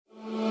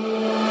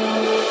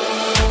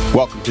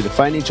Welcome to the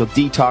Financial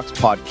Detox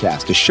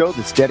Podcast, a show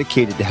that's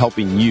dedicated to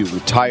helping you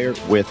retire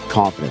with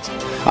confidence.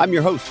 I'm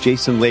your host,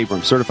 Jason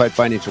Labrum, certified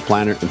financial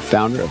planner and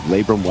founder of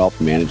Labrum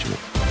Wealth Management.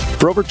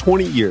 For over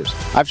 20 years,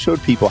 I've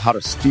showed people how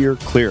to steer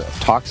clear of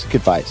toxic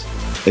advice,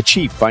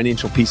 achieve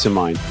financial peace of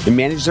mind, and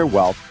manage their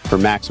wealth for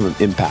maximum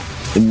impact.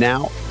 And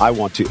now I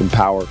want to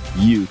empower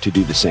you to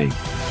do the same.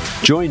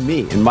 Join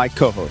me and my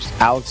co-host,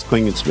 Alex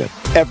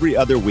Klingensmith, every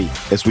other week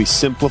as we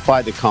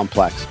simplify the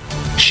complex,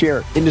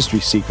 share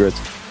industry secrets,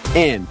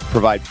 and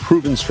provide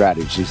proven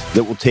strategies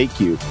that will take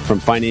you from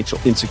financial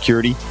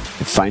insecurity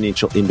to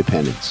financial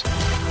independence.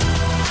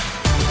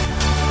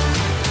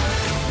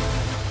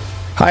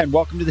 Hi, and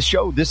welcome to the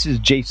show. This is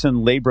Jason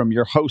Labrum,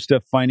 your host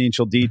of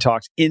Financial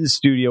Detox, in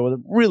studio with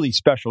a really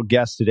special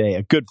guest today,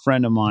 a good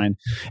friend of mine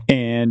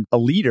and a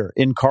leader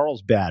in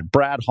Carlsbad,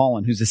 Brad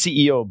Holland, who's the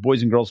CEO of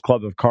Boys and Girls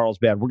Club of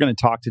Carlsbad. We're going to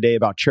talk today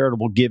about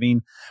charitable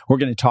giving. We're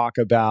going to talk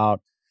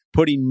about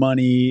putting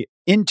money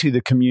into the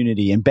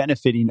community and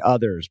benefiting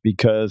others,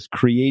 because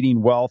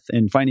creating wealth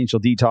and financial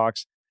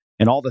detox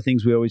and all the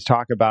things we always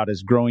talk about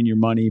is growing your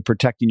money,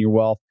 protecting your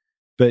wealth.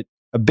 But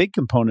a big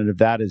component of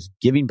that is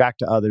giving back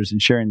to others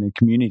and sharing the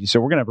community. So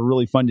we're going to have a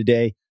really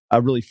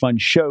fun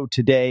show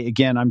today.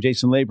 Again, I'm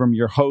Jason Labrum,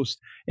 your host,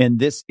 and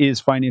this is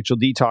Financial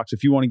Detox.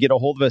 If you want to get a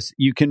hold of us,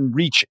 you can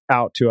reach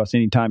out to us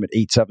anytime at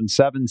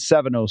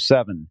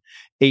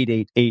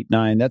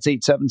 877-707-8889. That's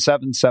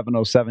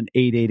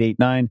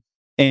 877-707-8889.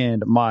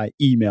 And my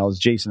email is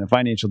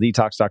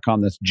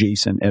jason@financialdetox.com. That's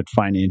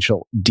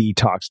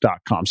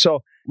jason@financialdetox.com.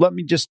 So let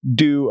me just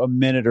do a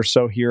minute or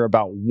so here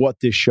about what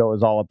this show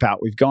is all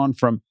about. We've gone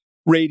from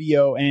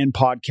radio and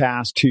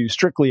podcast to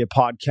strictly a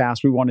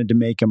podcast. We wanted to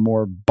make a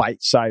more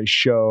bite-sized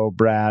show,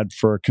 Brad,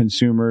 for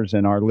consumers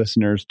and our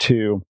listeners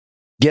to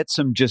get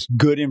some just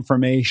good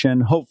information,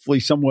 hopefully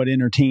somewhat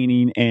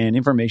entertaining, and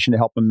information to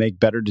help them make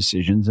better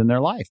decisions in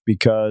their life.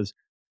 Because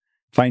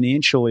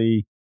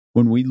financially,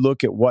 when we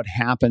look at what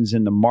happens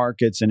in the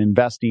markets and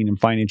investing in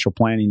financial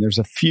planning, there's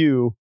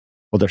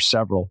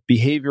several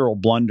behavioral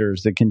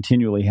blunders that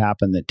continually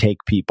happen that take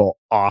people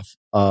off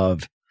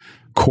of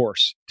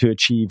course to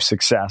achieve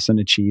success and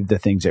achieve the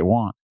things they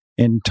want.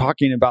 And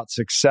talking about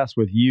success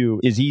with you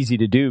is easy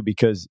to do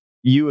because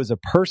you as a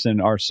person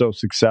are so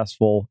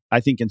successful, I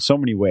think, in so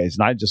many ways.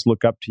 And I just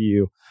look up to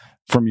you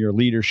from your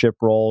leadership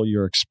role,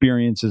 your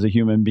experience as a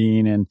human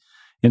being.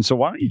 And so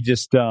why don't you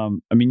just,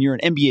 you're an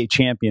NBA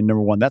champion,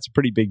 number one. That's a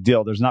pretty big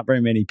deal. There's not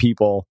very many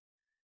people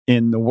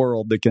in the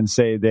world that can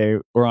say they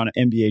were on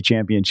an NBA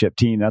championship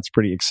team. That's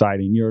pretty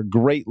exciting. You're a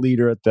great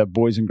leader at the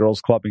Boys and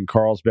Girls Club in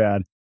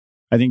Carlsbad.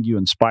 I think you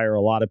inspire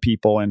a lot of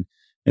people. And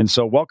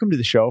so welcome to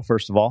the show,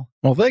 first of all.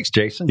 Well, thanks,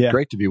 Jason. Yeah.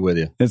 Great to be with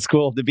you. It's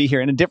cool to be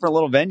here in a different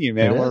little venue,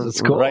 man.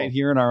 It's cool. Right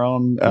here in our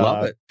own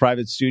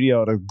private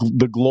studio at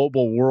the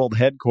global world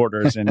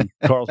headquarters in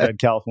Carlsbad,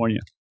 California.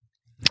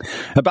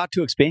 About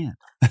to expand.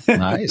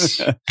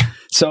 Nice.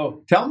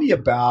 So tell me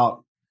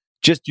about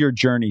just your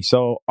journey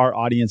so our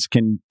audience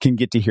can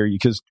get to hear you.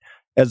 Because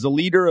as the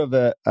leader of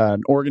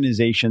an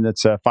organization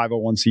that's a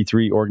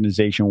 501c3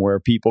 organization where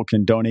people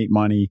can donate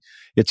money,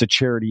 it's a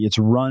charity. It's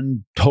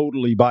run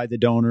totally by the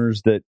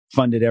donors that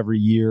fund it every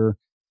year.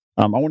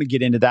 I want to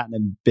get into that in a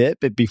bit.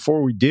 But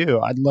before we do,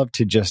 I'd love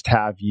to just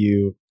have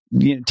you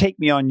take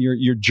me on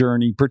your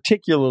journey.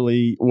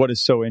 Particularly what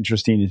is so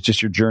interesting is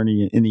just your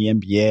journey in the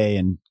NBA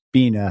and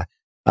being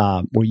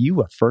were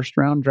you a first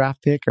round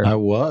draft pick? Or? I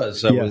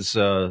was. I was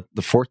the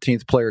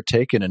 14th player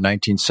taken in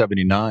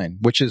 1979,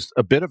 which is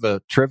a bit of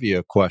a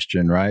trivia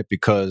question, right?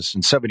 Because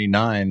in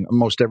 79,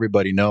 most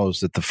everybody knows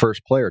that the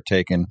first player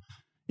taken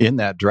in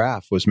that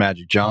draft was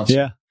Magic Johnson.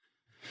 Yeah.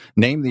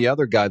 Name the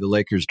other guy the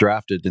Lakers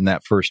drafted in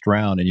that first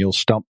round, and you'll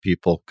stump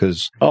people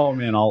because,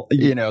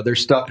 they're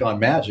stuck on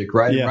Magic,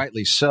 right? Yeah. And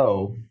rightly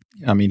so.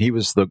 I mean, he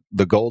was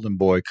the golden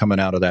boy coming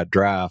out of that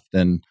draft,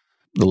 and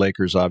the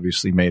Lakers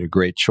obviously made a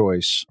great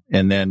choice.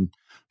 And then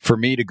for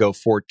me to go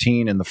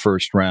 14 in the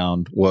first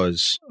round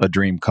was a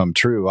dream come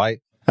true.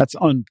 That's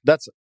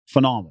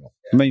phenomenal.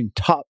 I mean,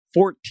 top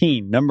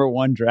 14, number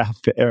one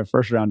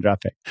first round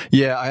draft pick.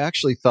 Yeah, I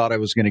actually thought I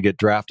was going to get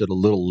drafted a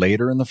little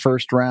later in the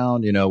first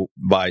round,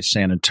 by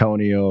San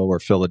Antonio or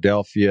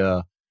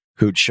Philadelphia,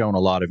 who'd shown a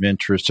lot of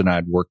interest and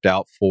I'd worked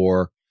out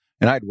for.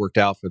 And I'd worked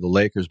out for the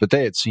Lakers, but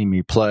they had seen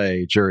me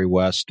play. Jerry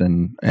West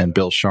and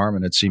Bill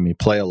Sharman had seen me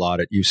play a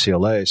lot at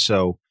UCLA.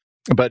 So,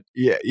 but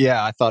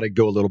yeah, I thought I'd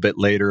go a little bit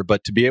later.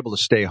 But to be able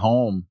to stay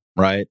home,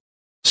 right,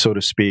 so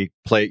to speak,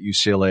 play at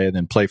UCLA and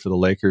then play for the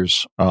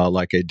Lakers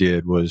like I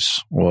did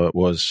was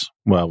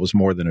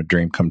more than a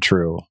dream come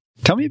true.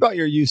 Tell me about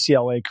your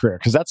UCLA career,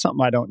 because that's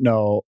something I don't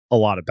know a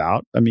lot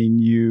about. I mean,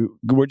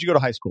 where'd you go to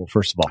high school,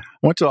 first of all?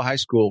 I went to a high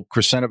school,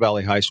 Crescenta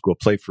Valley High School,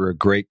 played for a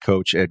great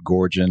coach, Ed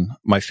Gorgon.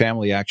 My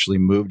family actually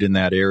moved in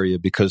that area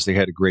because they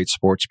had a great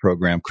sports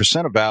program.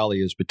 Crescenta Valley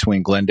is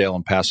between Glendale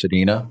and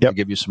Pasadena, to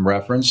give you some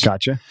reference.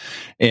 Gotcha.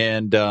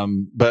 And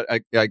but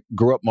I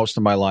grew up most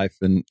of my life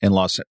in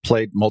Los Angeles,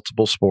 played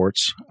multiple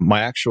sports.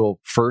 My actual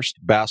first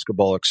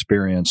basketball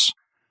experience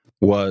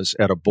was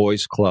at a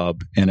boys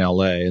club in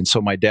LA. And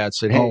so my dad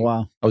said, hey, Oh,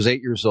 wow. I was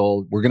 8 years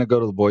old. We're going to go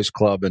to the boys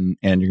club and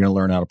you're going to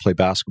learn how to play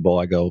basketball.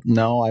 I go,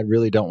 no, I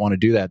really don't want to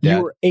do that, Dad.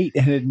 You were 8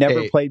 and had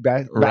never played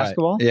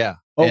basketball? Right. Yeah.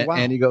 Oh, wow.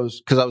 And he goes,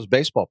 because I was a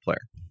baseball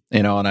player,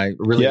 and I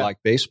really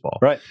liked baseball.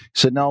 Right. He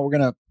said, no, we're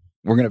going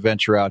to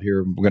venture out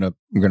here. We're going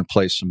to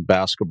play some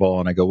basketball.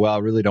 And I go, well, I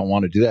really don't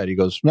want to do that. He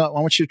goes, no, I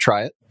want you to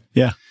try it.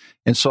 Yeah.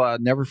 And so I'll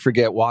never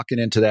forget walking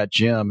into that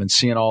gym and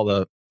seeing all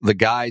the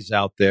guys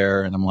out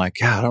there. And I'm like,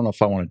 God, I don't know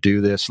if I want to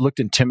do this. It looked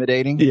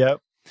intimidating. Yep.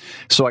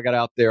 So I got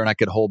out there and I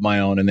could hold my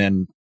own. And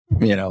then,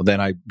 then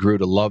I grew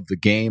to love the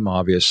game,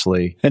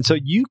 obviously. And so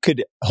you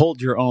could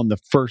hold your own the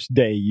first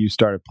day you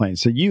started playing.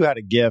 So you had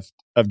a gift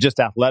of just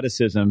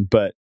athleticism,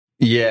 but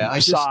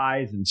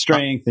size and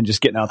strength and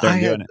just getting out there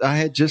and doing it. I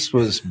had just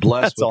was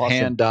blessed with awesome.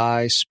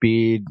 hand-eye,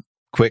 speed,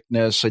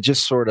 quickness. I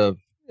just sort of,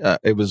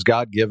 it was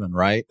God-given,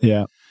 right?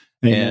 Yeah.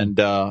 Amen.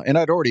 And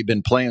I'd already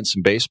been playing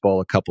some baseball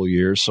a couple of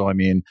years. So,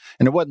 and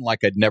it wasn't like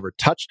I'd never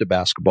touched a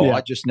basketball. Yeah.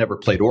 I just never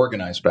played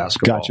organized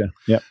basketball. Gotcha.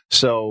 Yep.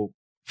 So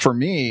for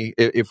me,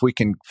 if we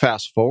can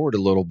fast forward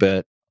a little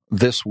bit,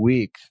 this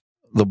week,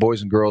 the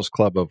Boys and Girls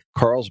Club of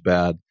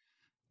Carlsbad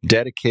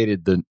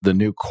dedicated the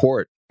new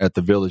court at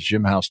the Village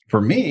Gym House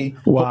for me.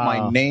 Wow. Put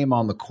my name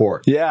on the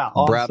court. Yeah.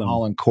 Awesome. Brad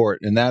Holland Court.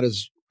 And that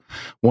is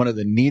one of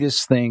the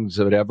neatest things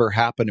that would ever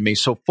happen to me.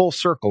 So full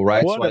circle,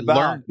 right? So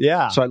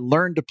I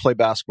learned to play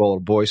basketball at a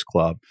boys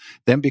club,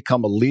 then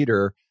become a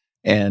leader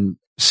and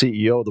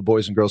CEO of the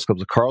Boys and Girls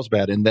Clubs of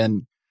Carlsbad. And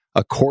then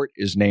a court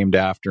is named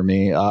after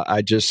me.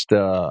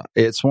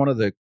 It's one of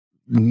the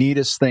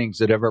neatest things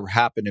that ever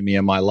happened to me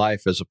in my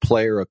life as a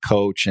player, a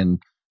coach,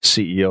 and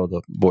CEO of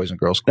the Boys and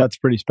Girls Club. That's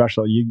pretty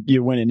special.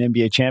 You win an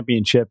NBA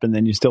championship and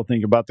then you still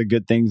think about the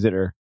good things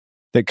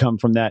that come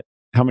from that.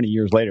 How many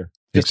years later?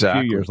 Just exactly.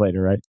 a few years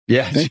later, right?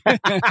 Yes.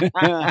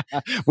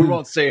 We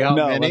won't say how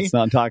many. No, let's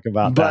not talk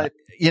about that.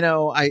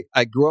 But,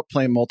 I grew up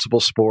playing multiple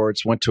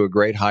sports, went to a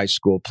great high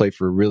school, played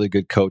for really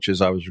good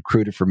coaches. I was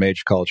recruited for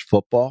major college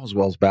football as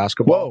well as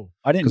basketball. Whoa,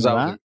 I didn't know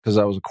that. Because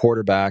I was a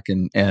quarterback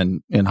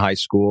in high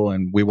school,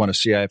 and we won a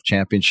CIF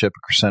championship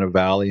at Crescenta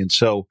Valley. And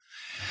so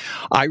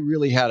I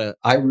really had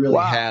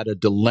a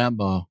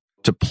dilemma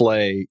to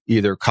play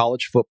either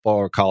college football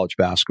or college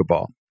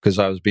basketball, because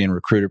I was being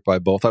recruited by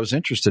both. I was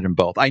interested in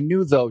both. I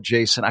knew, though,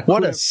 Jason,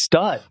 what a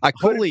stud!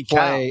 Holy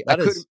cow!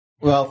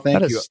 Well,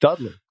 thank you.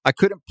 Studly. I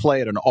couldn't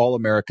play at an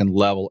all-American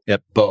level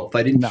at both.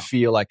 I didn't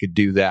feel I could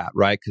do that,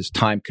 right? Because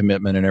time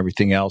commitment and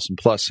everything else, and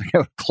plus I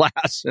have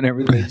class and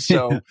everything.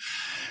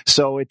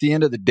 So at the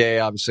end of the day,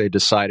 obviously, I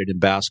decided in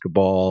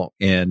basketball,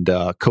 and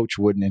Coach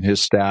Wooden and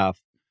his staff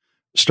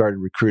started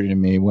recruiting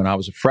me when I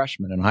was a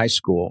freshman in high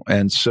school,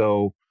 and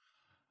so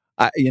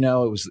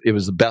it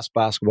was the best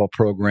basketball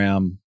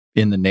program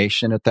in the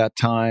nation at that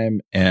time.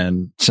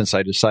 And since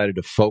I decided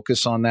to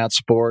focus on that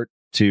sport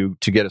to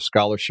get a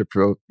scholarship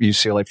for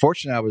UCLA,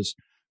 fortunately, I was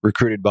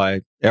recruited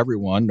by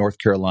everyone: North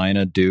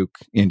Carolina, Duke,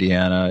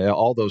 Indiana,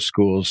 all those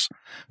schools.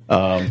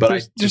 But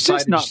there's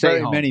just not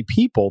very many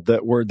people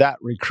that were that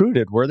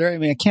recruited, were there?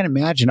 I can't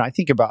imagine. I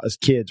think about as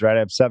kids, right? I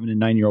have 7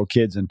 and 9-year-old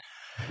kids, and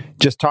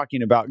just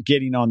talking about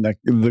getting on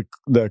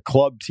the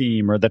club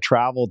team or the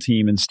travel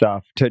team and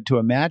stuff, to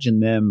imagine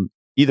them,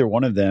 either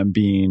one of them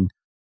being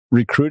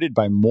recruited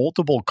by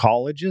multiple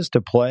colleges to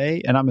play,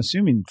 and I'm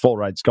assuming full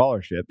ride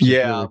scholarships.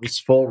 Yeah, it was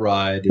full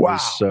ride. Wow.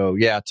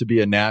 To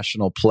be a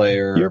national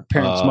player. Your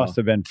parents must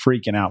have been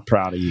freaking out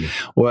proud of you.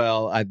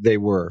 Well, they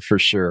were, for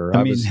sure.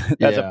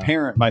 As a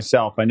parent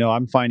myself, I know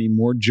I'm finding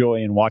more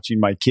joy in watching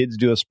my kids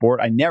do a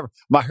sport.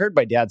 I heard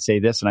my dad say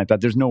this, and I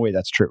thought, there's no way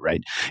that's true,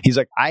 right? He's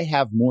like, I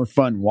have more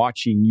fun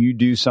watching you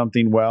do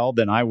something well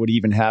than I would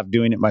even have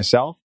doing it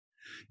myself.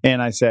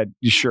 And I said,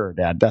 sure,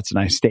 Dad, that's a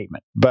nice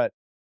statement. But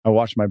I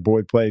watched my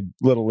boy play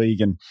Little League,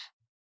 and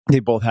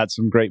they both had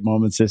some great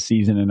moments this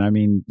season. And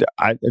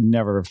I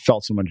never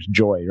felt so much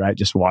joy, right?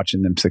 Just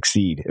watching them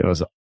succeed. It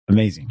was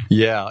amazing.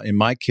 Yeah. In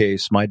my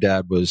case, my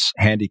dad was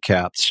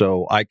handicapped,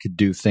 so I could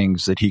do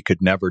things that he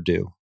could never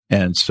do.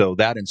 And so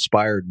that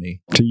inspired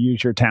me to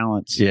use your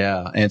talents.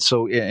 Yeah.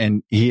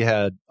 And he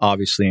had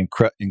obviously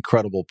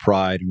incredible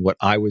pride in what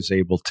I was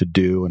able to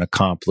do and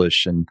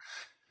accomplish, and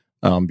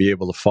be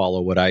able to follow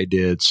what I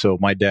did. So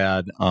my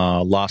dad,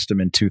 lost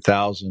him in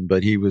 2000,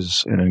 but he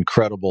was an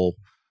incredible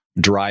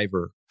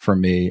driver for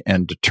me,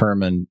 and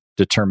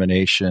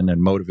determination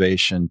and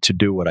motivation to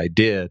do what I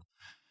did.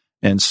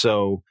 And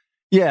so,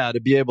 to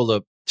be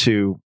able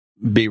to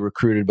be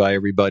recruited by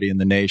everybody in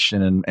the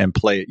nation and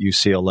play at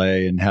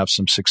UCLA and have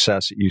some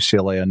success at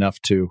UCLA enough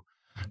to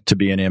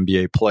be an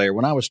NBA player.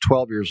 When I was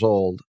 12 years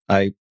old,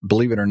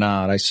 believe it or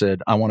not, I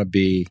said, I want to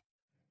be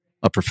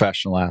a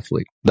professional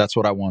athlete. That's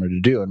what I wanted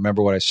to do. And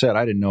remember what I said,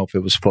 I didn't know if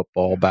it was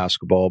football,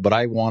 basketball, but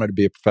I wanted to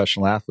be a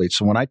professional athlete.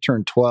 So when I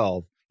turned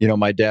 12,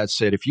 my dad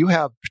said, if you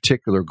have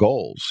particular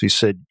goals, he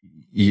said,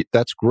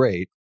 that's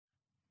great.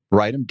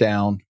 Write them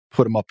down,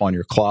 put them up on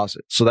your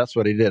closet. So that's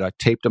what I did. I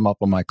taped them up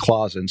on my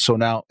closet. And so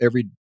now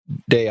every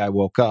day I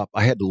woke up,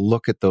 I had to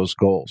look at those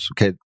goals,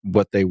 okay,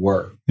 what they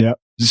were. Yep.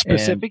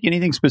 Specific?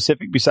 Anything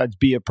specific besides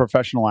be a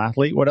professional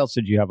athlete? What else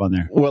did you have on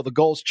there? Well, the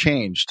goals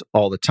changed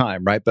all the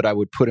time, right? But I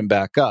would put them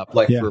back up.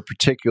 Like for a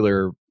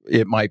particular,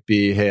 it might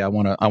be, hey, I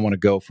want to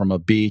go from a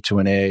B to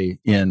an A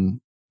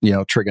in,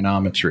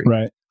 trigonometry.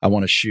 Right. I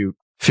want to shoot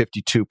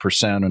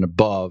 52% and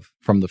above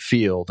from the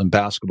field in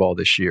basketball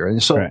this year.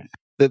 And so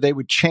they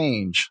would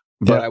change,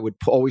 but I would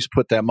always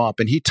put them up.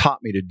 And he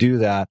taught me to do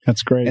that.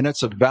 That's great. And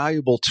it's a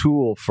valuable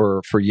tool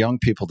for young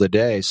people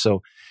today.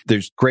 So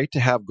there's great to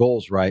have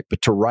goals, right?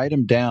 But to write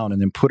them down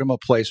and then put them a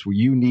place where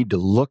you need to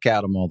look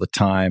at them all the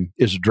time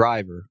is a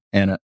driver.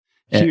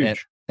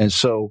 Huge. And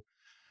so,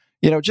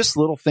 just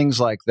little things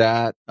like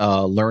that,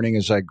 learning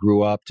as I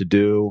grew up to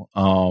do,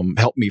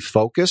 helped me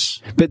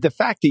focus. But the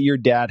fact that your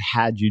dad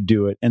had you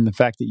do it and the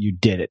fact that you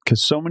did it,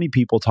 because so many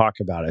people talk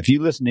about it. If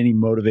you listen to any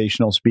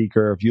motivational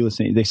speaker, if you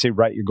listen, they say,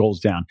 write your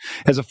goals down.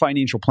 As a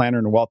financial planner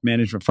in a wealth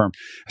management firm,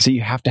 so you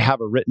have to have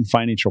a written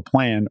financial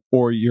plan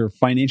or your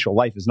financial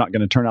life is not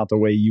going to turn out the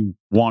way you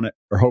want it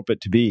or hope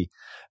it to be.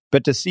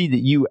 But to see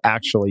that you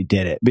actually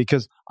did it,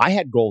 because I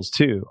had goals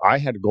too. I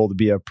had a goal to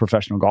be a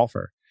professional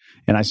golfer.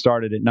 And I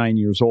started at 9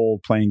 years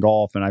old playing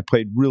golf, and I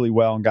played really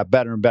well and got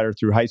better and better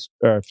through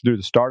through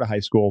the start of high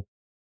school.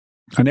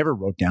 I never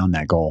wrote down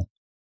that goal,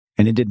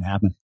 and it didn't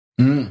happen.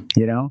 And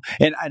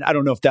I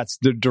don't know if that's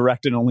the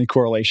direct and only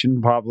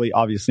correlation. Probably,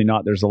 obviously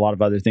not. There's a lot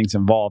of other things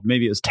involved.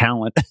 Maybe it was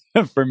talent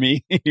for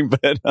me,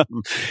 but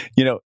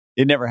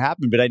it never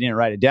happened. But I didn't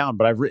write it down.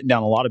 But I've written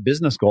down a lot of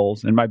business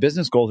goals, and my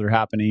business goals are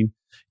happening.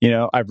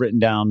 I've written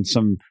down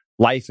some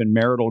life and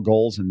marital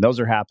goals, and those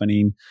are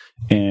happening.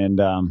 And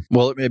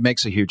it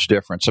makes a huge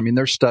difference. I mean,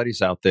 there's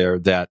studies out there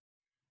that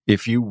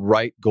if you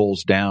write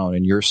goals down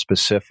and you're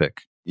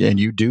specific and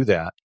you do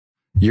that,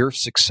 your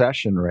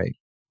succession rate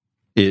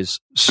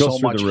is so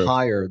much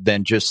higher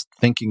than just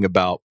thinking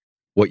about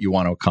what you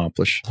want to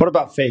accomplish. What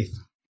about faith?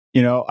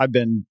 I've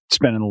been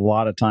spending a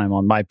lot of time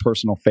on my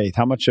personal faith.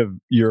 How much of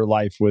your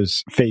life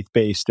was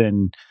faith-based,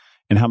 and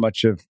how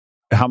much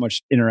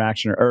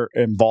interaction or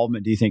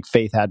involvement do you think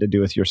faith had to do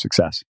with your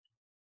success?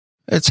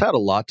 It's had a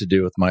lot to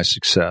do with my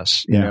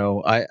success.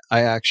 I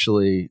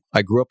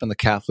grew up in the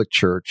Catholic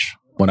Church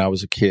when I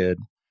was a kid.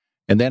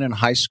 And then in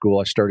high school,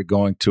 I started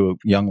going to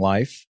Young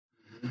Life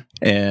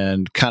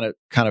and kind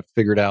of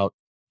figured out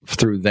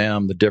through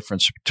them the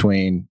difference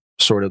between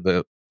sort of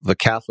the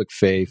Catholic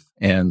faith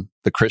and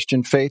the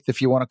Christian faith,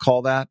 if you want to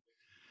call that.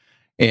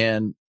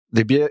 And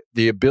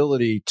the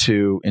ability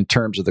to, in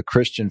terms of the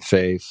Christian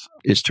faith,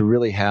 is to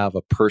really have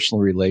a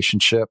personal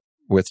relationship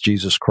with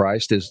Jesus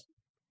Christ is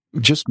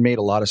just made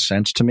a lot of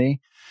sense to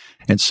me.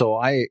 And so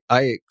I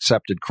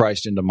accepted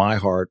Christ into my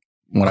heart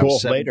when I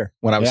was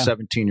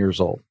 17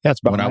 years old. That's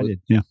about what I did.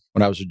 Yeah.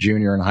 When I was a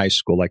junior in high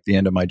school, like the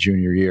end of my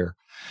junior year.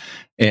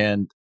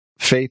 And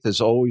faith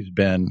has always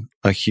been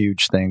a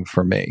huge thing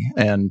for me.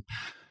 And,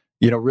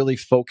 really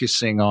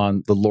focusing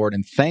on the Lord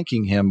and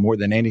thanking Him more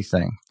than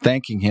anything,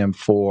 thanking Him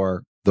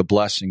for the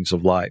blessings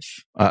of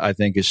life. I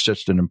think it's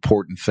just an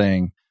important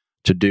thing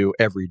to do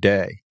every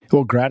day.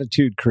 Well,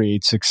 gratitude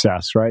creates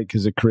success, right?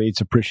 Because it creates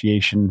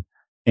appreciation,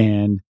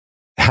 and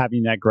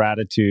having that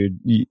gratitude,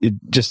 it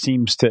just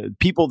seems to,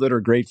 people that are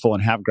grateful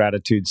and have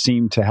gratitude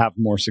seem to have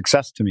more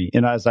success to me.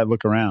 And as I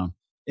look around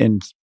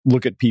and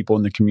look at people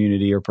in the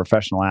community or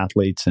professional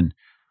athletes, and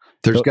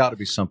there's got to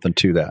be something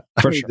to that.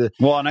 For sure.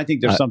 And I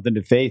think there's something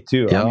to faith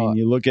too. Yeah. I mean,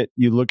 you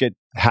look at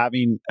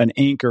having an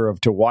anchor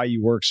to why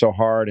you work so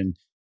hard and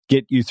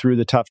get you through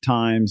the tough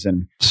times.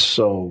 And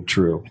so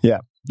true. Yeah.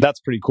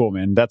 That's pretty cool,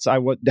 man.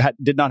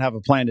 Did not have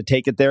a plan to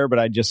take it there, but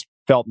I just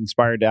felt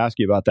inspired to ask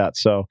you about that.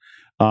 So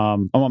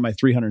I'm on my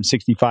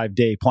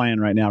 365-day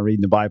plan right now,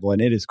 reading the Bible,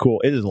 and it is cool.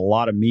 It is a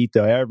lot of meat,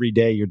 though. Every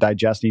day you're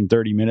digesting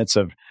 30 minutes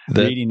of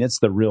reading. It's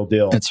the real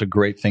deal. It's a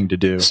great thing to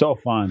do. So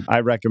fun. I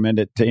recommend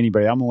it to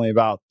anybody. I'm only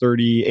about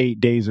 38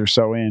 days or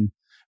so in,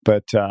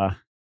 but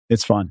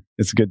it's fun.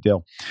 It's a good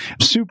deal.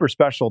 Super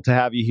special to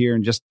have you here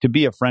and just to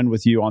be a friend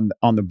with you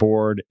on the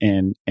board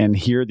and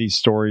hear these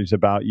stories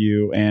about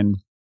you and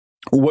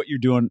what you're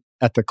doing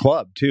at the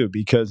club too,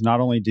 because not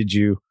only did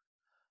you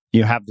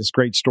have this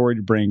great story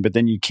to bring, but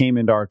then you came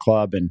into our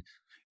club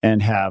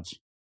and have,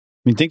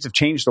 things have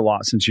changed a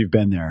lot since you've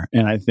been there.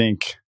 And I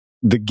think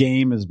the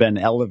game has been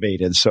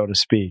elevated, so to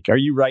speak. Are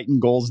you writing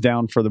goals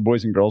down for the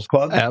Boys and Girls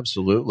Club?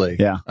 Absolutely.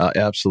 Yeah.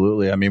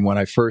 Absolutely. When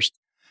I first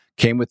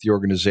came with the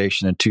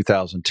organization in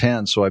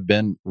 2010, so I've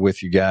been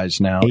with you guys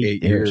now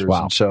 8 years.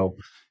 Wow. And so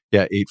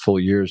 8 full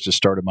years, just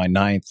started my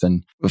 9th.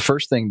 And the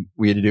first thing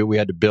we had to do, we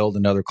had to build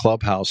another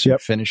clubhouse and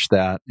finish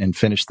that and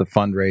finish the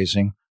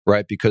fundraising,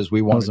 right? Because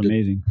we wanted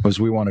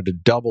to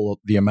double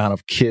the amount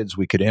of kids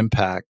we could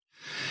impact.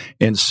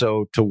 And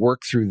so to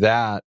work through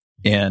that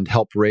and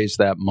help raise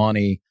that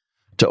money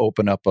to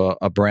open up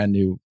a brand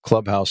new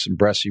clubhouse in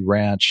Bressie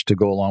Ranch to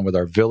go along with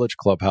our village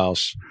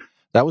clubhouse,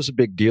 that was a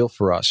big deal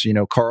for us.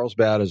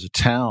 Carlsbad as a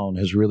town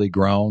has really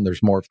grown.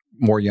 There's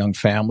more young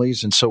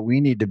families. And so we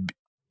need to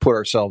put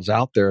ourselves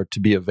out there to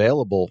be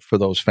available for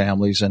those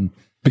families, and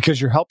because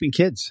you're helping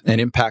kids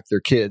and impact their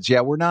kids. Yeah,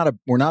 we're not a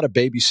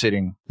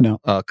babysitting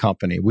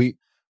company. We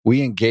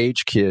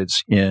engage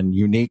kids in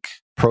unique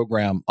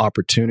program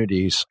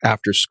opportunities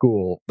after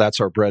school. That's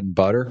our bread and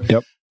butter.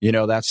 Yep.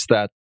 That's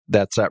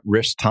that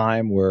risk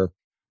time where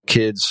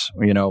kids,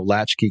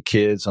 latchkey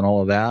kids and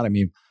all of that. I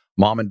mean,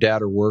 mom and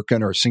dad are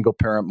working, or a single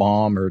parent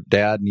mom or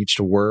dad needs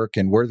to work.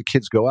 And where do the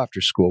kids go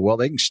after school? Well,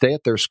 they can stay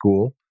at their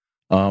school.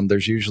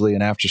 There's usually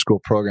an after school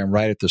program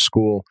right at the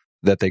school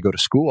that they go to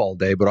school all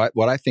day. But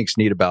what I think is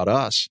neat about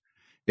us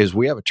is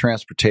we have a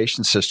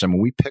transportation system,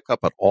 and we pick up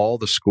at all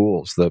the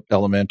schools, the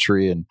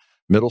elementary and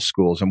middle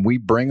schools, and we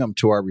bring them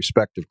to our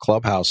respective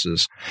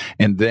clubhouses,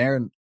 and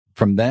then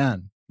from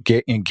then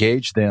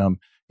engage them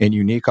in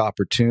unique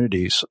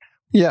opportunities.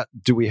 Yeah.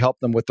 Do we help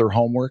them with their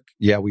homework?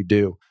 Yeah, we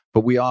do.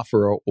 But we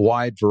offer a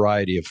wide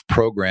variety of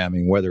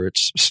programming, whether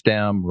it's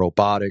STEM,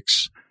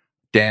 robotics,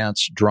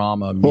 dance,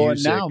 drama, music. Well,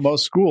 and now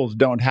most schools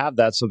don't have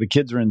that. So the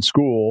kids are in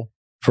school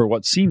for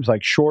what seems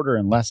like shorter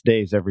and less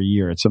days every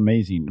year. It's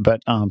amazing.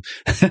 But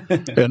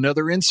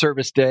another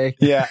in-service day.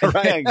 Yeah,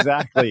 right,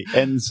 exactly.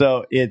 And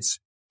so it's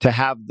to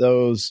have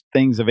those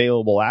things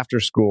available after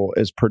school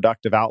as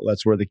productive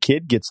outlets where the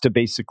kid gets to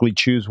basically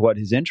choose what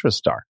his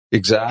interests are.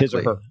 Exactly. His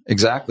or her.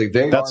 Exactly.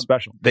 That's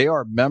special. They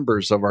are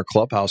members of our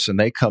clubhouse, and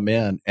they come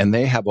in and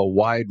they have a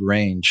wide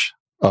range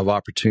of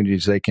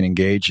opportunities they can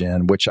engage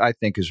in, which I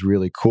think is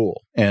really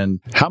cool. And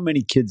how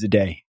many kids a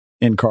day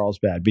in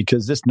Carlsbad?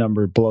 Because this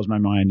number blows my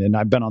mind. And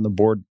I've been on the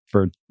board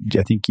for,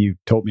 I think you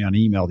told me on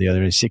email the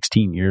other day,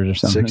 16 years or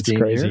something. 16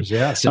 it's crazy. years,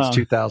 yeah, since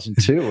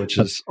 2002, which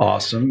is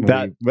awesome.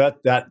 That dates.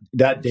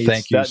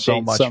 Thank you that so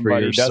dates much somebody.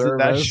 for your Doesn't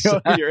service. that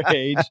show your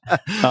age?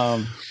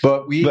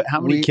 But how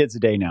many kids a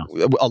day now?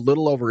 A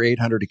little over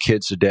 800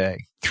 kids a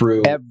day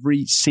through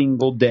every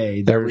single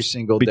day. Every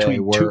single day.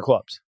 Between two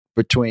clubs.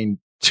 Between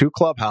two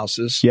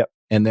clubhouses. Yep.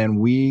 And then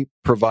we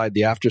provide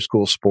the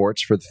after-school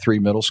sports for the 3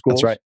 middle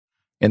schools. That's right.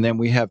 And then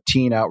we have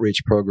teen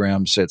outreach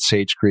programs at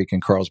Sage Creek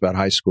and Carlsbad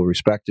High School,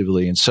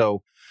 respectively. And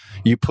so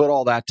you put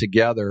all that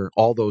together,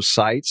 all those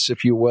sites,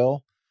 if you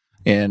will,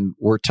 and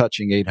we're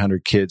touching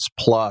 800 kids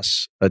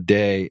plus a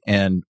day.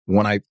 And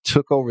when I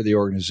took over the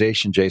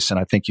organization, Jason,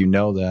 I think you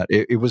know that,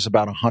 it was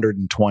about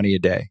 120 a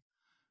day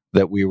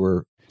that we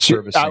were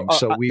servicing.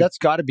 That's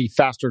got to be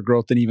faster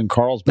growth than even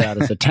Carlsbad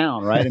as a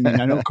town, right? I mean,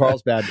 I know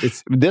Carlsbad,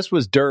 this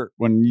was dirt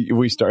when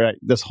we started.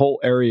 This whole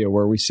area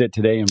where we sit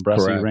today in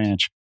Bressie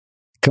Ranch,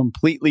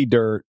 completely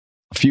dirt,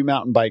 a few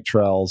mountain bike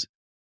trails.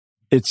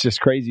 It's just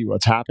crazy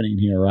what's happening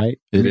here, right?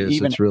 It is.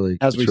 Even it's really,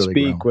 as we really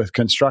speak grown. with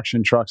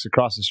construction trucks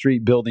across the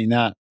street building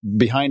that,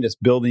 behind us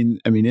building,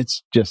 I mean,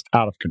 it's just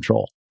out of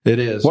control. It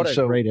is. What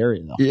a great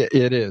area, though. Yeah,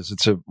 it is.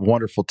 It's a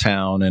wonderful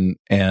town,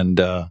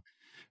 and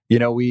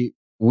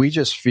we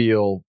just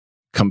feel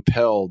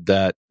compelled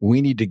that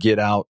we need to get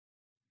out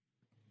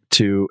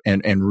to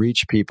and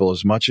reach people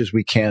as much as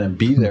we can and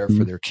be there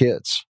for their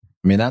kids.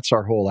 I mean, that's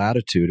our whole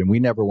attitude, and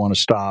we never want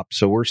to stop.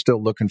 So we're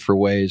still looking for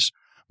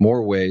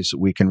more ways that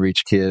we can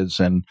reach kids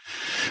and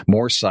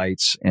more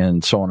sites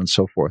and so on and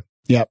so forth.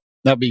 Yep.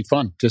 That'd be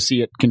fun to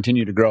see it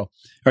continue to grow.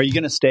 Are you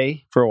going to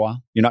stay for a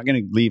while? You're not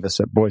going to leave us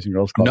at Boys and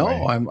Girls Club? No,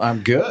 right?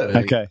 I'm good.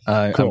 Okay,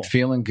 cool. I'm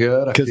feeling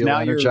good. Because now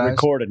energized. You're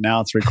recorded.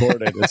 Now it's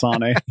recorded. It's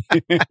on air.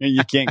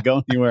 You can't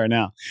go anywhere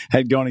now.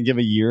 Hey, do you want to give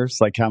a year?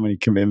 It's like how many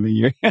commitment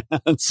year?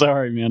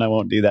 Sorry, man, I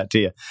won't do that to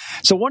you.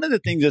 So one of the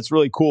things that's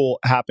really cool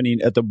happening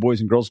at the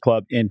Boys and Girls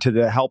Club, and to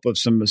the help of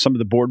some of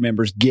the board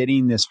members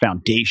getting this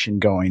foundation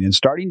going and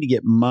starting to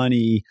get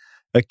money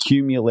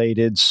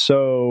accumulated,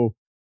 so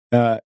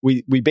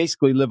we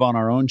basically live on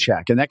our own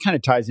check. And that kind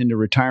of ties into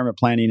retirement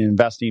planning and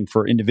investing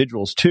for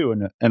individuals too.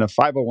 And a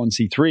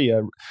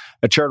 501c3,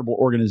 a charitable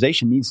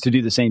organization, needs to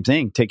do the same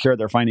thing, take care of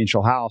their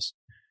financial house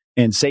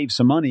and save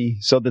some money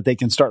so that they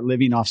can start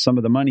living off some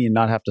of the money and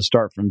not have to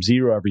start from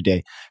zero every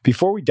day.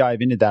 Before we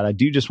dive into that, I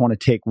do just want to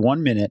take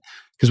 1 minute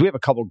because we have a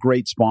couple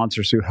great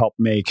sponsors who help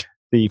make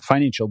the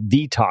Financial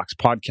Detox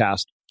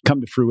podcast come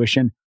to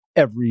fruition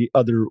every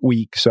other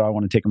week. So I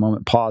want to take a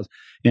moment, pause,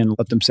 and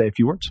let them say a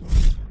few words.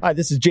 Hi,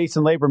 this is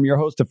Jason Labrum, your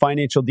host of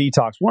Financial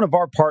Detox. One of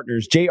our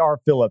partners, J.R.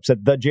 Phillips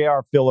at the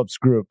J.R. Phillips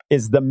Group,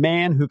 is the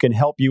man who can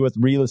help you with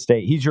real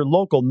estate. He's your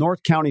local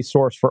North County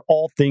source for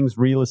all things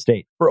real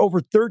estate. For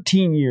over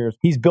 13 years,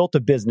 he's built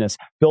a business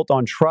built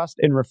on trust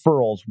and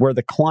referrals where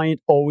the client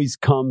always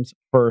comes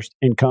first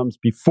and comes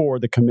before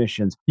the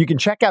commissions. You can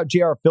check out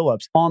J.R.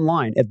 Phillips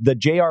online at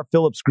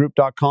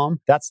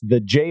thejrphillipsgroup.com. That's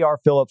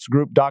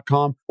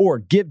thejrphillipsgroup.com, or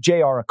give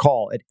JR a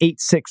call at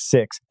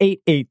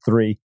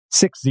 866-883-6065.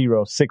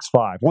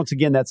 Once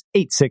again, that's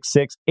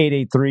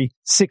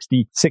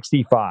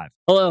 866-883-6065.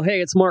 Hello,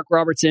 hey, it's Mark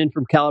Robertson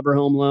from Caliber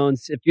Home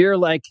Loans. If you're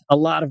like a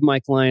lot of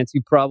my clients,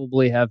 you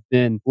probably have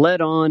been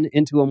led on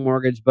into a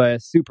mortgage by a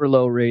super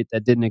low rate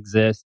that didn't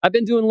exist. I've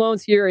been doing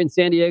loans here in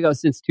San Diego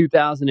since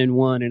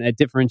 2001, and I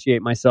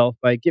differentiate myself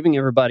by giving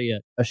everybody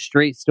a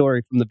straight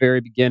story from the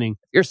very beginning.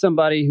 If you're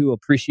somebody who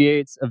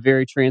appreciates a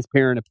very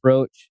transparent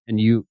approach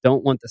and you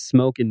don't want the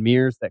smoke and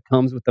mirrors that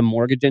comes with the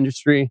mortgage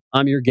industry,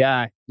 I'm your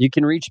guy. You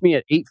can reach me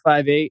at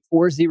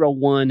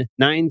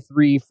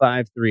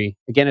 858-401-9353.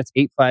 Again, it's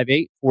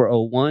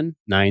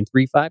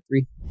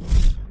 858-401-9353.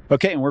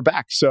 Okay, and we're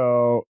back.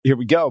 So here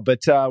we go.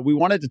 But we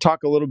wanted to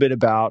talk a little bit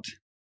about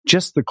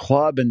just the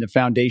club and the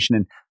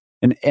foundation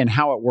and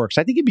how it works.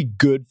 I think it'd be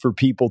good for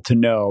people to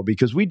know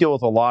because we deal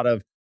with a lot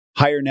of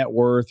higher net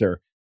worth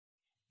or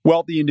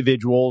wealthy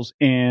individuals,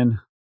 and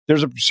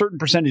there's a certain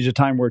percentage of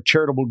time where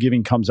charitable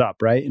giving comes up,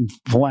 right? And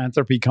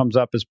philanthropy comes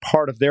up as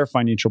part of their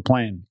financial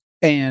plan.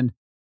 And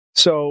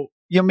so,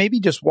 maybe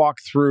just walk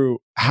through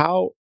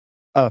how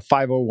a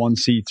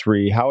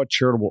 501c3, how a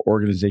charitable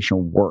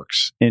organization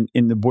works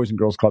in the Boys and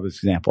Girls Club, as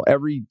an example.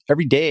 Every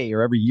day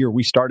or every year,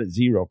 we start at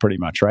zero pretty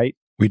much, right?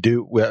 We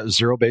do. We have a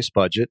zero-based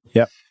budget.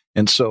 Yep.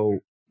 And so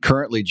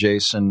currently,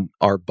 Jason,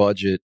 our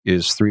budget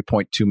is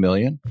 $3.2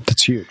 million.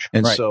 That's huge.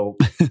 And right. so,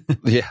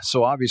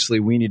 so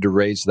obviously we need to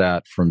raise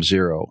that from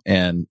zero.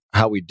 And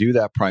how we do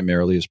that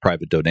primarily is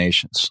private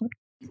donations.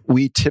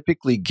 We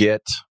typically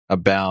get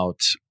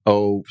about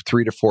 3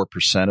 to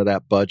 4% of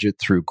that budget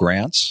through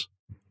grants.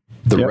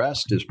 The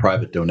rest is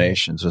private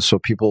donations. And so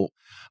people,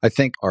 I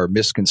think, are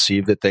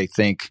misconceived that they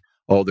think,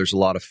 there's a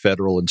lot of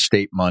federal and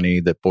state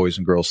money that Boys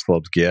and Girls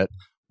Clubs get.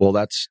 Well,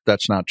 that's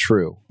not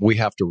true. We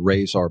have to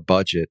raise our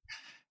budget.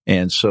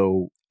 And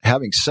so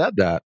having said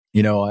that,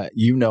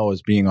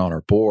 as being on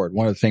our board,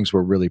 one of the things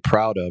we're really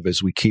proud of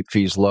is we keep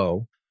fees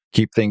low,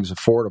 keep things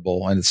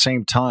affordable. And at the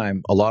same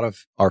time, a lot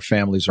of our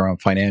families are on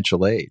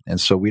financial aid. And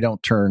so we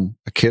don't turn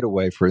a kid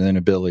away for the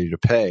inability to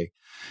pay.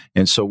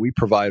 And so we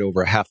provide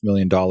over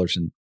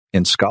 $500,000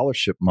 in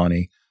scholarship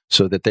money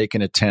so that they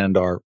can attend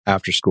our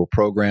after-school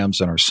programs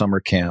and our summer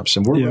camps.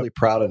 And we're really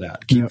proud of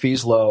that. Keep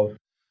fees low,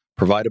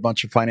 provide a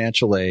bunch of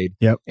financial aid,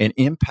 and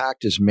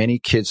impact as many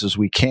kids as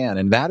we can.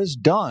 And that is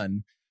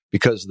done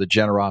because of the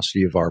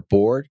generosity of our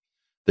board,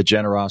 the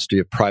generosity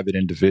of private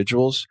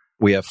individuals.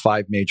 We have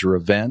 5 major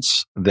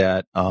events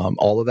that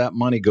all of that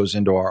money goes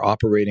into our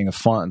operating a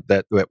fund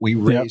that we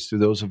raise through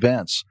those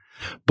events.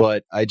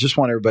 But I just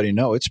want everybody to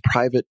know it's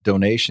private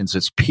donations.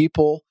 It's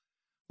people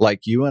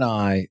like you and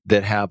I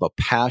that have a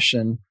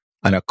passion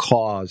and a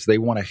cause. They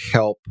want to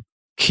help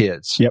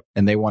kids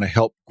and they want to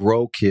help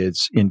grow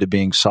kids into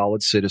being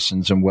solid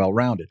citizens and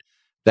well-rounded.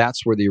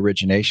 That's where the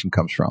origination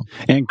comes from.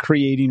 And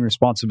creating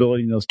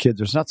responsibility in those kids.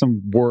 There's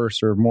nothing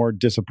worse or more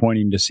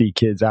disappointing to see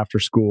kids after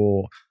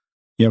school,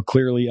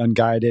 clearly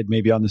unguided,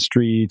 maybe on the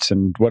streets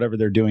and whatever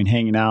they're doing,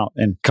 hanging out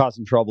and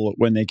causing trouble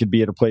when they could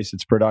be at a place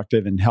that's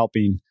productive and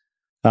helping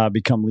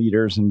become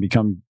leaders and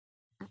become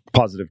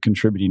positive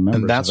contributing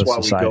members. And that's of why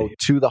society. we go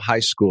to the high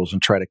schools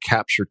and try to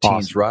capture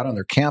teens right on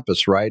their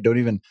campus, right? Don't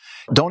even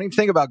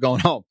think about going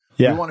home.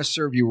 We want to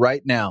serve you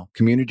right now.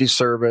 Community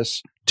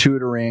service,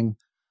 tutoring,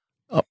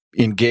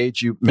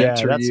 engage you,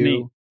 mentor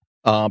you,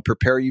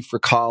 prepare you for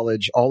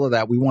college, all of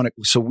that.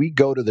 So we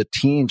go to the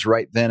teens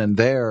right then and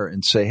there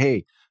and say,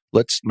 hey,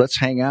 let's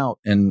hang out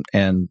and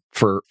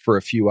for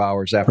a few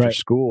hours after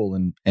school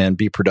and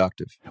be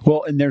productive.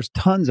 Well, and there's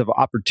tons of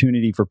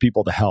opportunity for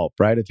people to help,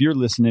 right? If you're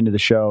listening to the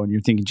show and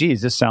you're thinking,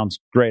 geez, this sounds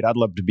great. I'd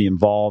love to be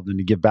involved and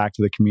to give back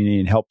to the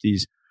community and help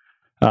these,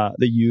 the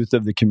youth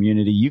of the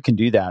community. You can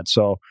do that.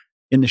 So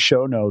in the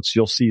show notes,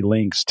 you'll see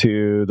links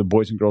to the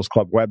Boys and Girls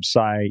Club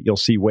website. You'll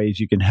see ways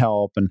you can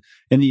help. And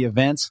in the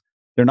events,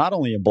 they're not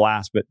only a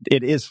blast, but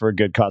it is for a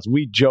good cause.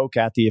 We joke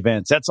at the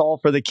events. That's all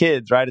for the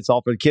kids, right? It's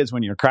all for the kids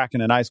when you're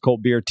cracking an ice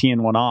cold beer,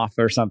 teeing one off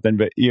or something.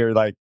 But you're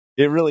like,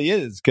 it really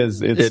is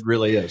because it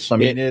really is. I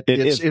mean,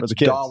 it's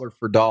dollar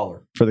for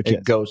dollar for the kids.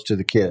 It goes to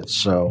the kids.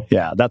 So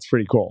yeah, that's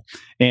pretty cool.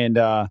 And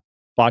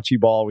bocce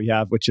ball we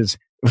have, which is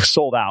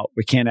sold out.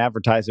 We can't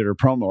advertise it or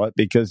promo it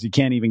because you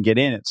can't even get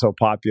in. It's so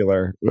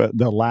popular.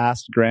 The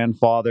last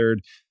grandfathered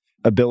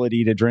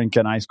ability to drink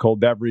an ice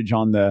cold beverage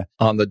on the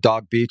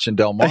Dog Beach in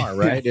Del Mar,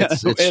 right?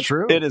 It's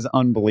true. It is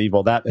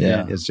unbelievable. That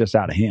event is just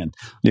out of hand.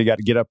 You got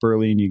to get up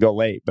early and you go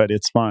late, but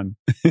it's fun.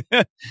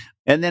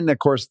 And then of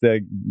course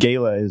the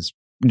gala is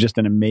just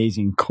an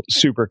amazing,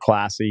 super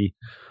classy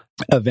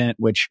event,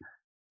 which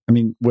I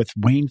mean, with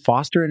Wayne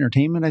Foster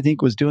Entertainment, I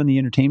think was doing the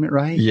entertainment,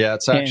 right? Yeah,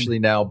 it's actually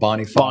now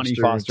Bonnie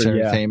Foster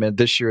Entertainment.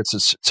 This year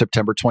it's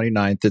September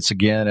 29th. It's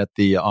again at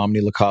the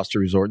Omni La Costa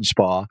Resort and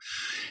Spa.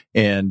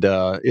 And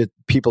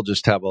people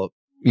just have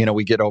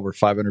we get over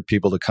 500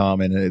 people to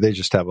come and they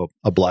just have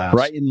a blast.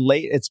 Right. And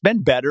it's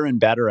been better and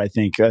better, I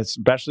think,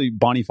 especially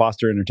Bonnie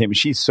Foster Entertainment.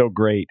 She's so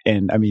great.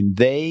 And I mean,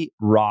 they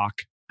rock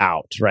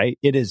out, right?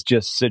 It is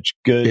just such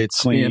good,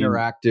 it's clean,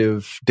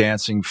 interactive,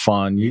 dancing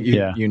fun.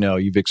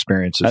 You've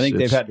experienced it. I think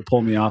they've had to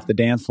pull me off the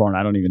dance floor and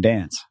I don't even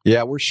dance.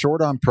 Yeah, we're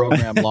short on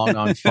program, long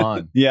on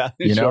fun. Yeah.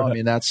 I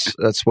mean, that's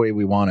the way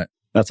we want it.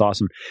 That's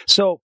awesome.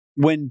 So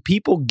when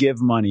people give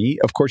money,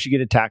 of course, you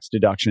get a tax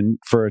deduction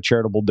for a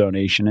charitable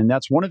donation. And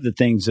that's one of the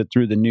things that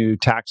through the new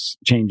tax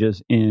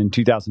changes in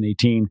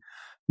 2018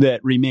 that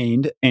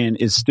remained and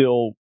is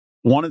still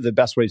one of the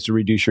best ways to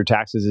reduce your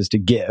taxes is to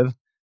give.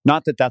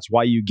 Not that that's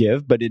why you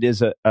give, but it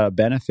is a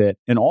benefit.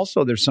 And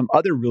also there's some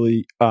other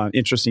really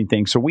interesting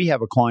things. So we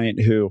have a client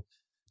who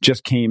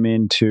just came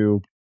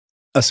into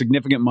a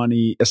significant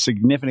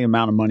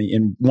amount of money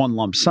in one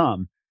lump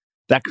sum.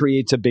 That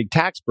creates a big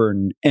tax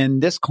burden.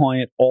 And this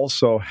client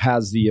also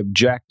has the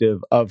objective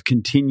of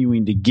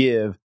continuing to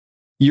give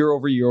year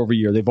over year over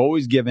year. They've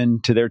always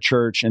given to their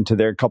church and to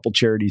their couple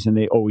charities, and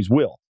they always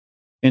will.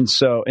 And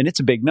it's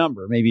a big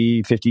number,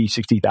 maybe 50,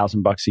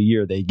 60,000 bucks a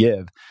year they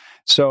give.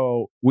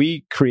 So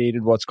we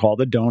created what's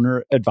called a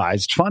donor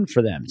advised fund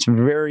for them. It's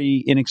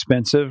very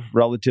inexpensive,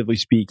 relatively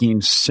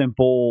speaking,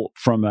 simple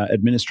from an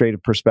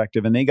administrative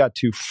perspective. And they got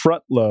to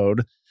front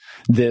load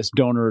this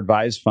donor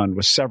advised fund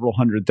with several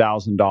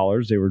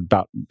 $100,000. They were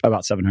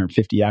about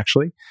 750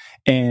 actually.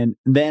 And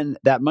then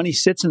that money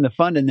sits in the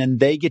fund, and then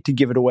they get to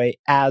give it away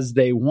as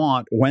they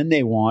want, when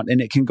they want,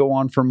 and it can go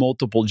on for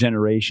multiple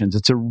generations.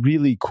 It's a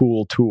really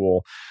cool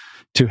tool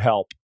to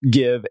help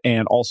give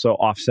and also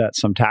offset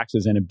some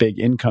taxes in a big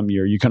income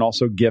year. You can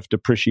also gift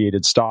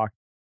appreciated stock.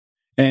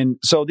 And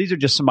so these are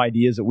just some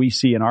ideas that we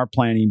see in our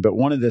planning. But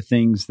one of the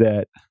things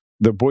that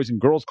the Boys and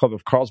Girls Club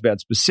of Carlsbad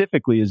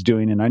specifically is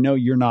doing, and I know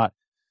you're not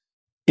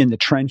in the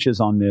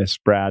trenches on this,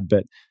 Brad,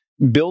 but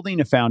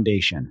building a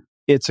foundation.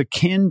 It's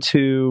akin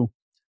to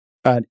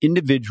an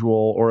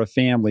individual or a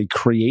family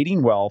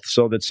creating wealth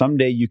so that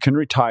someday you can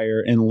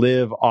retire and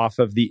live off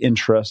of the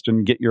interest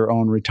and get your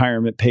own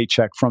retirement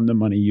paycheck from the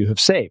money you have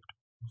saved.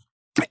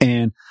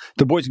 And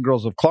the Boys and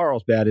Girls of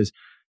Carlsbad is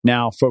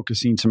now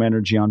focusing some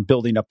energy on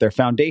building up their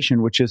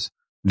foundation, which is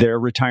their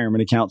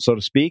retirement account, so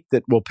to speak,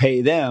 that will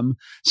pay them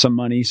some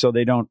money so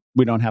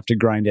we don't have to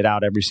grind it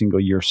out every single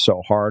year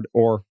so hard.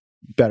 Or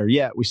better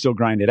yet, we still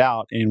grind it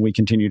out and we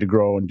continue to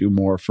grow and do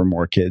more for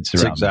more kids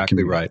around. That's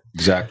exactly right.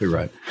 Exactly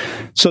right.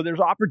 So there's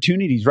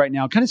opportunities right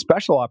now, kind of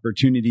special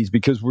opportunities,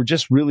 because we're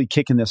just really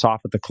kicking this off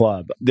at the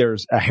club.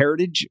 There's a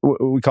heritage,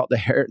 we call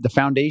it the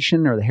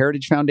foundation or the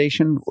Heritage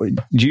Foundation.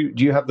 Do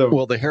you have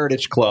the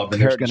Heritage Club?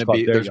 And there's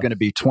going to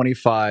be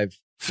 25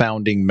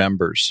 founding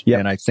members. Yep.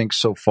 And I think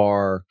so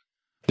far,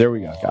 there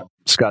we go.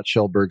 Scott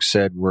Schellberg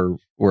said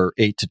we're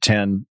 8 to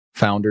 10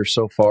 founders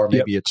so far.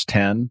 Maybe it's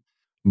 10.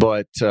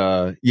 But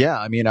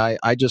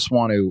I just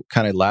want to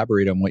kind of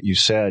elaborate on what you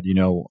said. You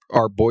know,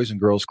 our Boys and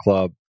Girls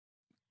Clubs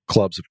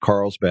of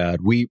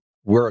Carlsbad,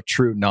 we're a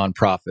true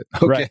nonprofit.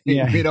 Okay, right.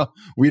 Yeah.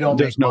 we don't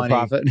There's make no money.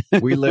 profit.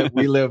 we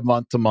live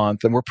month to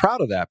month, and we're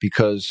proud of that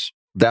because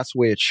that's the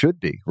way it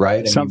should be,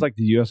 right? Sounds like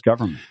the U.S.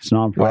 government. It's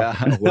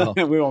nonprofit. Well,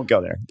 we won't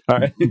go there. All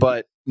right.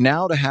 But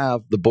now to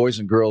have the Boys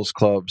and Girls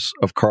Clubs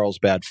of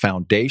Carlsbad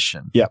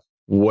Foundation,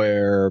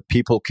 where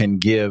people can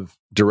give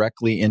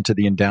directly into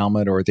the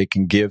endowment, or they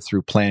can give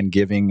through planned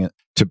giving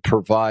to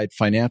provide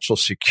financial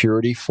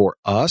security for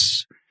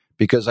us,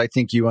 because I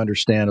think you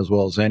understand as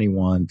well as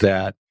anyone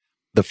that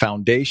the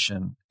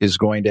foundation is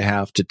going to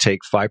have to take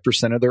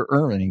 5% of their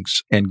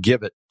earnings and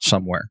give it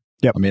somewhere.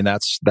 Yep. I mean,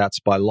 that's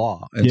by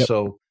law. And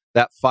so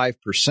that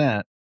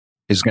 5%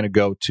 is going to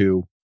go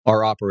to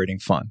our operating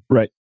fund.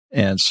 Right.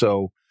 And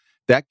so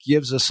that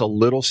gives us a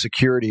little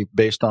security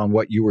based on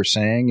what you were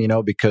saying,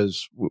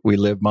 because we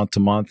live month to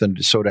month.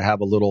 And so to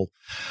have a little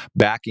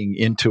backing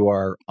into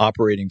our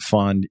operating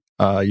fund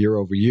year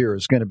over year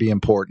is going to be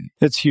important.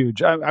 It's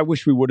huge. I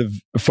wish we would have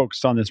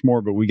focused on this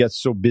more, but we got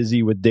so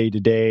busy with day to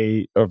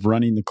day of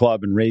running the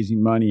club and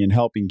raising money and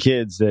helping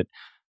kids that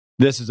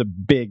this is a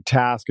big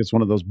task. It's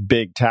one of those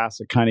big tasks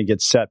that kind of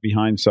gets set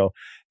behind. So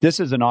this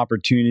is an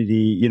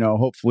opportunity,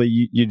 hopefully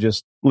you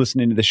just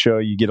listening to the show,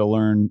 you get to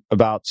learn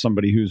about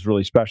somebody who's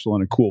really special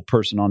and a cool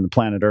person on the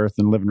planet Earth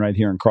and living right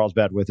here in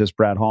Carlsbad with us,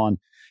 Brad Hahn.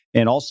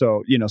 And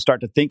also,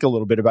 start to think a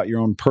little bit about your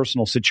own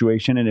personal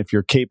situation. And if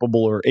you're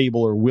capable or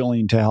able or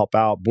willing to help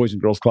out, Boys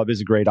and Girls Club is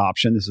a great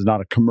option. This is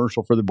not a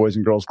commercial for the Boys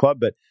and Girls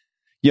Club, but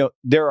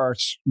there are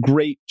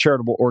great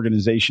charitable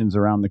organizations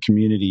around the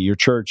community, your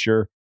church,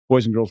 your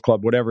Boys and Girls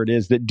Club, whatever it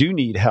is, that do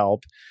need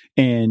help.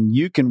 And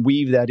you can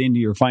weave that into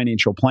your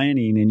financial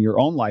planning and your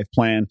own life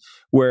plan,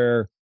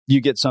 where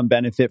you get some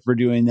benefit for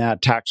doing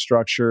that, tax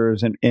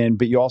structures,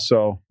 but you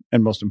also,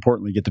 and most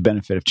importantly, get the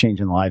benefit of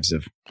changing the lives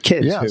of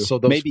kids who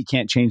maybe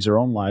can't change their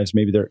own lives.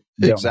 Maybe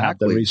they don't have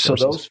the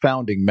resources. So those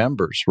founding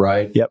members,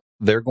 right? Yep.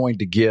 They're going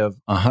to give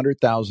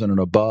 $100,000 and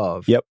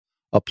above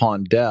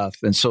upon death.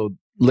 And so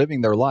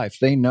living their life,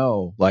 they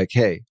know like,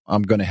 hey,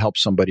 I'm going to help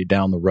somebody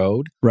down the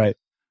road. Right.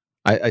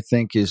 I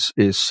think is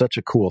such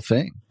a cool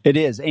thing. It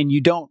is. And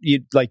you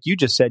like you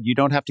just said, you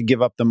don't have to give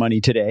up the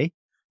money today.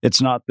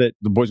 It's not that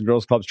the Boys and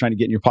Girls Club is trying to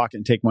get in your pocket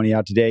and take money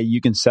out today.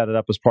 You can set it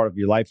up as part of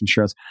your life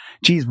insurance.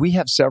 Geez, we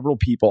have several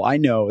people I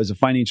know as a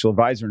financial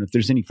advisor. And if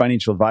there's any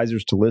financial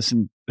advisors who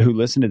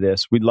listen to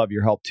this, we'd love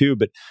your help too.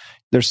 But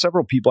there's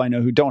several people I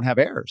know who don't have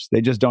heirs. They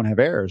just don't have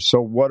heirs.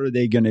 So what are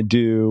they going to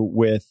do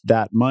with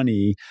that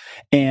money?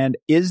 And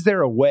is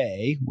there a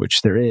way,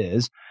 which there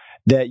is,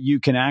 that you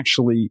can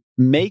actually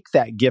make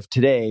that gift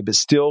today, but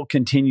still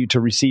continue to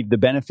receive the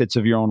benefits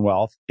of your own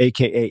wealth,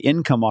 aka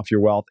income off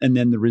your wealth, and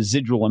then the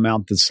residual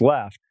amount that's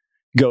left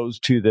goes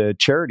to the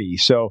charity.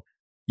 So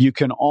you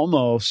can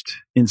almost,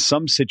 in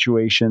some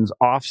situations,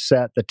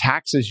 offset the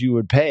taxes you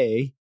would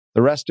pay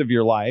the rest of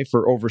your life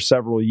or over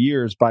several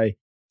years by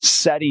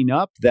setting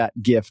up that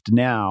gift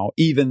now,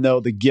 even though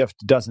the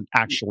gift doesn't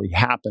actually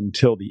happen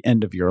till the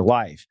end of your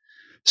life.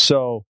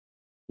 So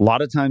a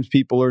lot of times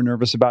people are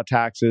nervous about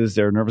taxes.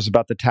 They're nervous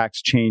about the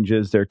tax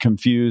changes. They're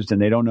confused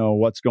and they don't know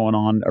what's going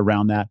on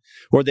around that.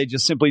 Or they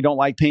just simply don't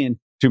like paying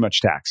too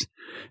much tax.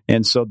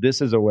 And so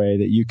this is a way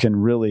that you can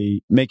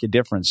really make a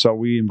difference. So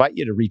we invite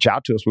you to reach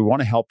out to us. We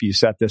want to help you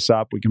set this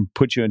up. We can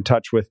put you in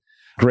touch with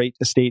great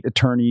estate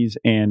attorneys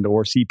and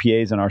or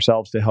CPAs and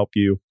ourselves to help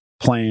you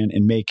plan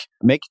and make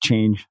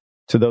change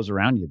to those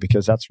around you,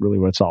 because that's really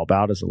what it's all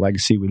about, is a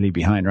legacy we leave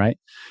behind, right?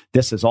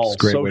 This is all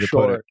so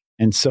short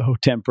and so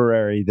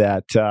temporary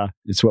that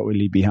it's what we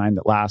leave behind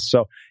that lasts.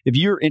 So if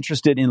you're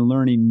interested in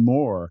learning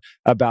more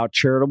about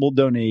charitable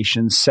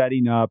donations,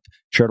 setting up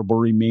charitable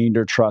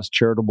remainder trust,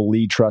 charitable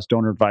lead trust,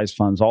 donor advised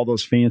funds, all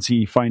those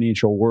fancy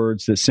financial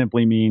words that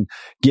simply mean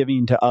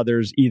giving to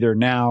others either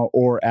now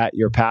or at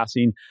your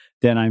passing,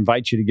 then I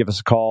invite you to give us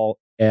a call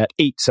at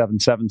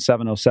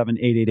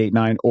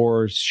 877-707-8889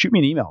 or shoot me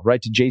an email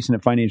right to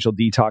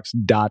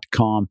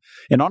jason@financialdetox.com.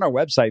 And on our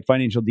website,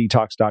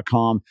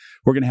 financialdetox.com,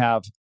 we're going to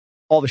have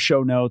all the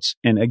show notes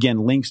and,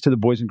 again, links to the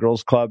Boys and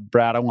Girls Club.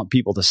 Brad, I want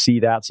people to see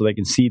that so they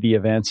can see the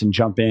events and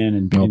jump in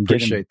and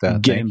get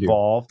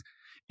involved.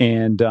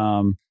 And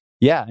and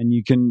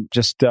you can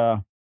just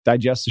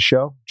digest the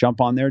show,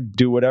 jump on there,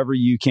 do whatever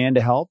you can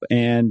to help.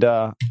 And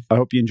I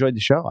hope you enjoyed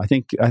the show. I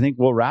think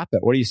we'll wrap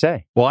it. What do you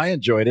say? Well, I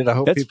enjoyed it. I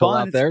hope people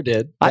out there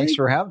did. Thanks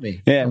for having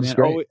me. Yeah, man,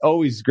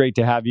 always great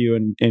to have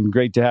you, and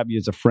great to have you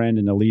as a friend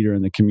and a leader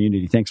in the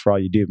community. Thanks for all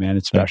you do, man.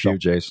 It's special.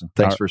 Thank you, Jason.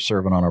 Thanks for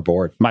serving on our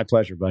board. My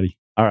pleasure, buddy.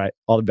 All right.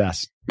 All the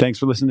best. Thanks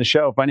for listening to the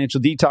show,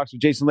 Financial Detox with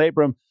Jason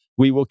Labrum.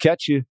 We will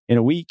catch you in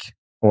a week,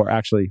 or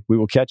actually, we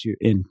will catch you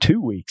in 2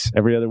 weeks,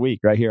 every other week,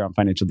 right here on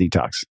Financial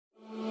Detox.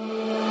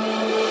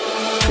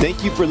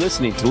 Thank you for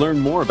listening. To learn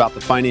more about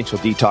the Financial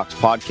Detox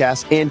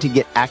podcast and to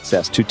get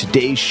access to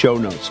today's show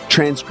notes,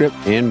 transcript,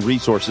 and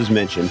resources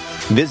mentioned,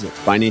 visit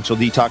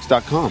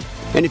financialdetox.com.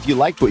 And if you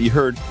liked what you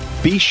heard,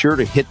 be sure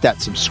to hit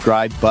that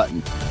subscribe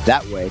button.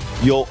 That way,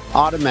 you'll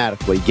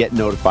automatically get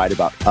notified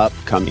about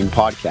upcoming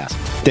podcasts.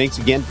 Thanks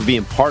again for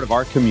being part of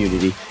our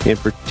community and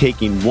for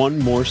taking one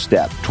more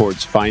step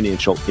towards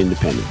financial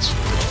independence.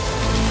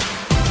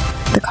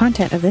 The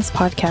content of this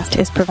podcast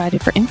is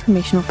provided for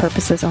informational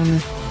purposes only.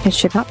 It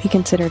should not be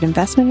considered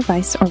investment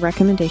advice or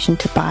recommendation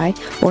to buy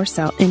or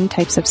sell any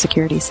types of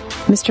securities.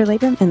 Mr.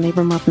 Labrum and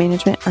Labrum Wealth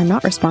Management are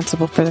not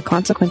responsible for the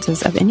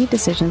consequences of any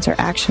decisions or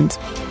actions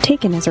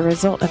taken as a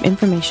result of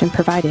information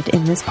provided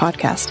in this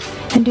podcast,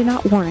 and do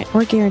not warrant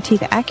or guarantee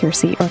the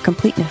accuracy or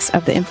completeness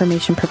of the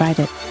information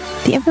provided.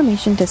 The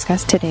information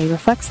discussed today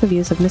reflects the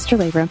views of Mr.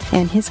 Labrum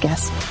and his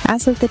guests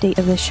as of the date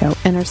of this show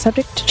and are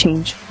subject to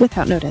change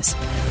without notice.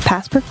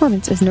 Past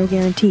performance is no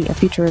guarantee of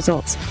future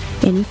results.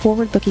 Any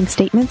forward-looking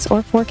statements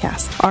or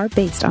forecasts are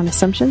based on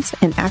assumptions,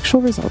 and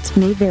actual results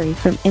may vary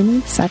from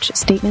any such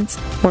statements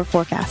or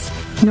forecasts.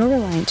 No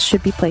reliance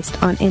should be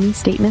placed on any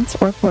statements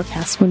or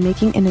forecasts when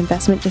making an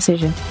investment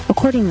decision.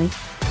 Accordingly,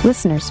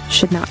 listeners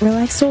should not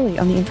rely solely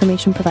on the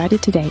information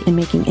provided today in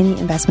making any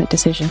investment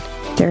decision.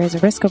 There is a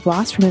risk of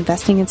loss from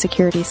investing in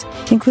securities,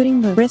 including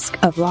the risk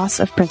of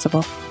loss of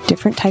principal.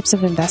 Different types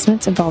of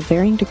investments involve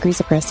varying degrees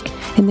of risk,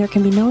 and there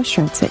can be no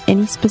assurance that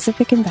any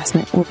specific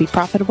investment will be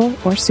profitable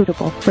or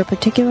suitable for a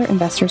particular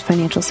investor's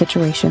financial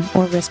situation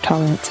or risk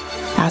tolerance.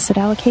 Asset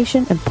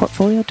allocation and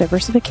portfolio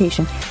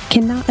diversification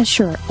cannot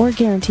assure or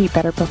guarantee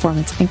better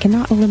performance and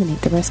cannot eliminate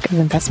the risk of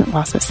investment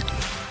losses.